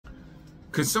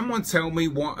Can someone tell me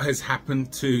what has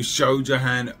happened to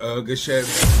Shohjahon Ergashev?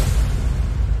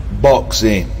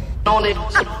 Boxing.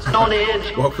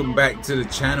 Welcome back to the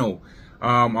channel.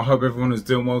 I hope everyone is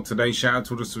doing well today. Shout out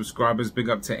to all the subscribers. Big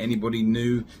up to anybody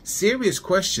new. Serious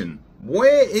question.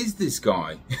 Where is this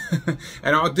guy?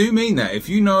 And I do mean that. If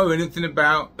you know anything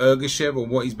about Ergashev or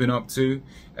what he's been up to,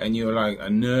 and you're like a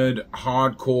nerd,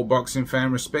 hardcore boxing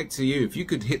fan, respect to you. If you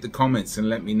could hit the comments and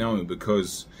let me know,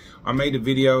 because I made a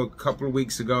video a couple of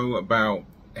weeks ago about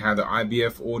how the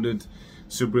IBF ordered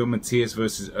Subriel Matias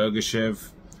versus Ergashev.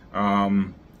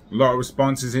 A lot of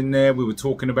responses in there. We were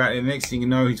talking about it. The next thing you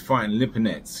know, he's fighting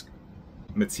Lipinets.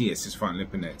 Matias is fighting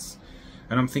Lipinets.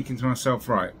 And I'm thinking to myself,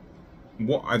 right,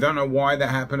 what? I don't know why that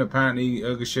happened. Apparently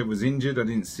Ergashev was injured. I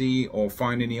didn't see or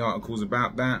find any articles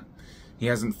about that. He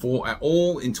hasn't fought at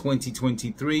all in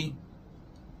 2023.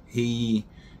 He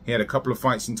had a couple of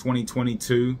fights in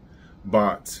 2022,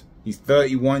 but he's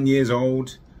 31 years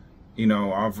old. You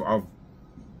know,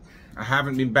 I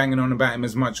haven't been banging on about him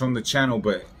as much on the channel,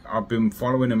 but I've been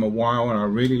following him a while and I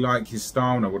really like his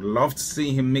style, and I would love to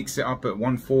see him mix it up at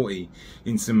 140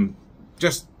 in some,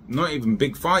 just not even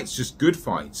big fights, just good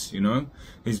fights, you know.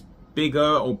 His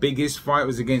bigger or biggest fight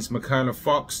was against Michaela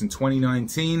Fox in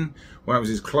 2019, where it was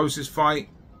his closest fight.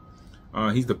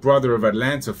 He's the brother of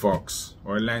Atlanta Fox,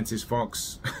 or Atlantis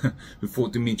Fox, who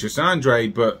fought Demetrius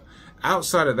Andrade. But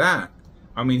outside of that,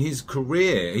 I mean, his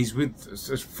career, he's with,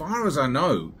 as far as I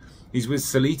know, he's with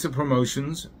Salita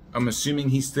Promotions. I'm assuming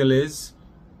he still is.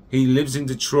 He lives in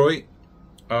Detroit.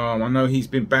 I know he's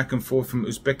been back and forth from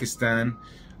Uzbekistan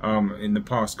in the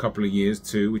past couple of years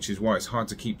too, which is why it's hard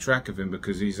to keep track of him,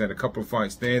 because he's had a couple of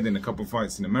fights there, then a couple of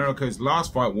fights in America. His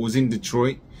last fight was in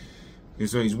Detroit.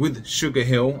 So he's with Sugar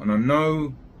Hill, and I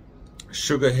know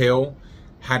Sugar Hill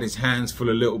had his hands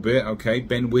full a little bit. Okay,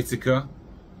 Ben Whitaker,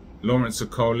 Lawrence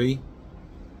Okoli,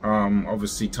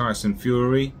 obviously Tyson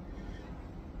Fury.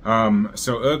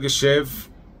 So Ergashev,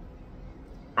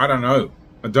 I don't know.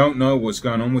 I don't know what's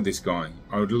going on with this guy.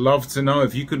 I would love to know.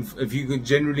 If you could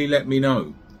generally let me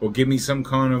know, or give me some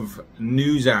kind of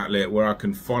news outlet where I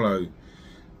can follow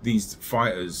these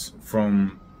fighters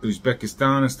from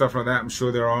Uzbekistan and stuff like that. I'm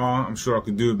sure there are. I'm sure I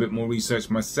could do a bit more research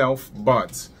myself,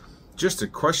 but just a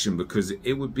question, because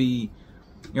it would be,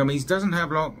 you know, I mean, he doesn't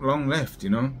have long left, you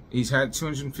know. He's had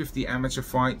 250 amateur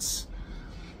fights,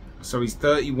 so he's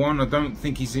 31. I don't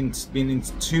think he's been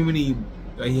into too many.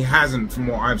 He hasn't, from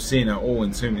what I've seen, at all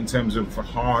in terms of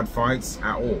hard fights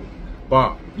at all.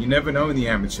 But you never know in the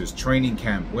amateurs. Training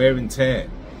camp, wear and tear.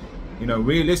 You know,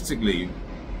 realistically,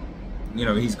 you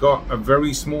know, he's got a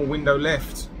very small window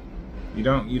left. You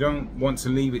don't want to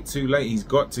leave it too late. He's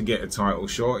got to get a title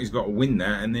shot. He's got to win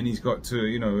that, and then he's got to,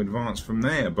 you know, advance from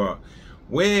there. But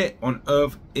where on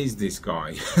earth is this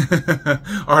guy?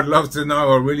 I'd love to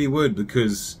know. I really would,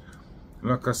 because,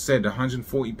 like I said, the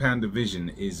 140-pound division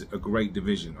is a great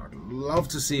division. I'd love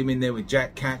to see him in there with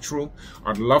Jack Catterall.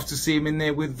 I'd love to see him in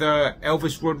there with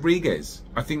Elvis Rodriguez.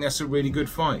 I think that's a really good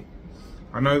fight.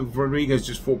 I know Rodriguez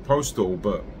just fought Postal,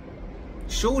 but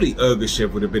surely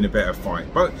Ergashev would have been a better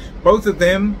fight. But both of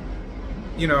them,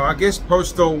 you know, I guess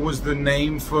Postal was the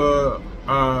name for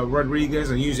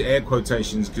Rodriguez. I use air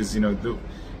quotations because, you know,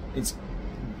 it's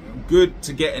good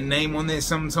to get a name on there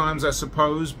sometimes, I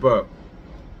suppose, but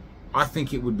I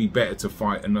think it would be better to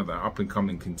fight another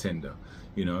up-and-coming contender,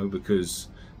 you know, because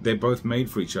they're both made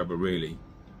for each other, really.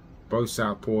 Both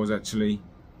southpaws, actually.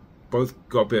 Both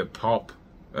got a bit of pop.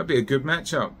 That'd be a good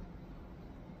matchup.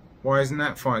 Why isn't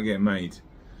that fight getting made?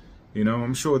 You know,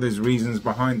 I'm sure there's reasons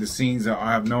behind the scenes that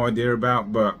I have no idea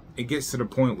about, but it gets to the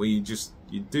point where you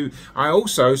do. I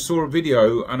also saw a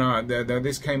video, and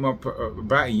this came up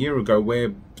about a year ago, where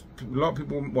a lot of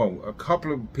people, well, a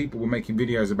couple of people were making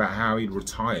videos about how he'd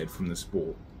retired from the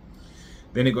sport.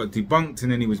 Then it got debunked,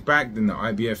 and then he was back. Then the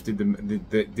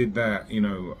IBF did that, you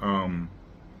know,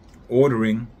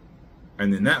 ordering,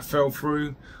 and then that fell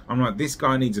through. I'm like, this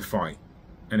guy needs a fight.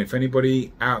 And if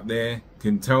anybody out there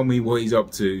can tell me what he's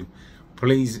up to,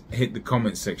 please hit the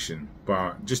comment section.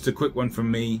 But just a quick one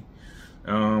from me.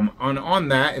 On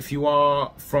that, if you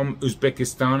are from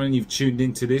Uzbekistan and you've tuned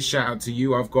into this, shout out to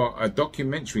you. I've got a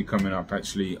documentary coming up,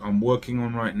 actually, I'm working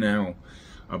on right now,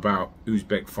 about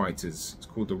Uzbek fighters. It's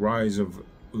called The Rise of the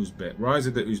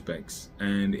Uzbeks,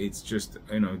 and it's just,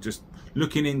 you know, just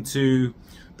looking into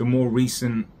the more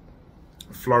recent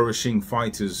flourishing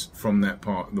fighters from that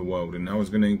part of the world. And I was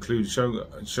going to include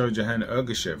Shohjahon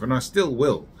Ergashev, and I still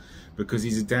will, because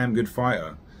he's a damn good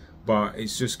fighter. But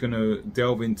it's just going to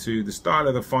delve into the style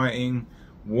of the fighting,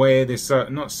 where this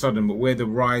not sudden, but where the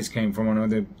rise came from. I know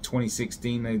they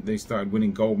 2016 they started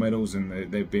winning gold medals, and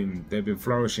they've been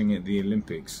flourishing at the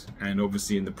Olympics and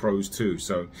obviously in the pros too.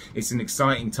 So it's an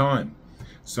exciting time.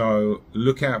 So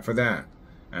look out for that.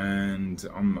 And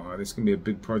this can be a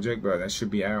big project, but that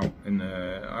should be out in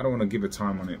I don't want to give a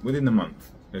time on it, within the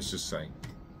month, let's just say.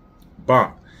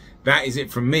 But that is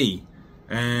it from me,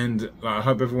 and I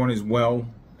hope everyone is well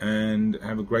and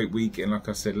have a great week. And like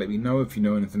I said, let me know if you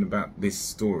know anything about this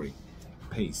story.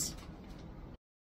 Peace.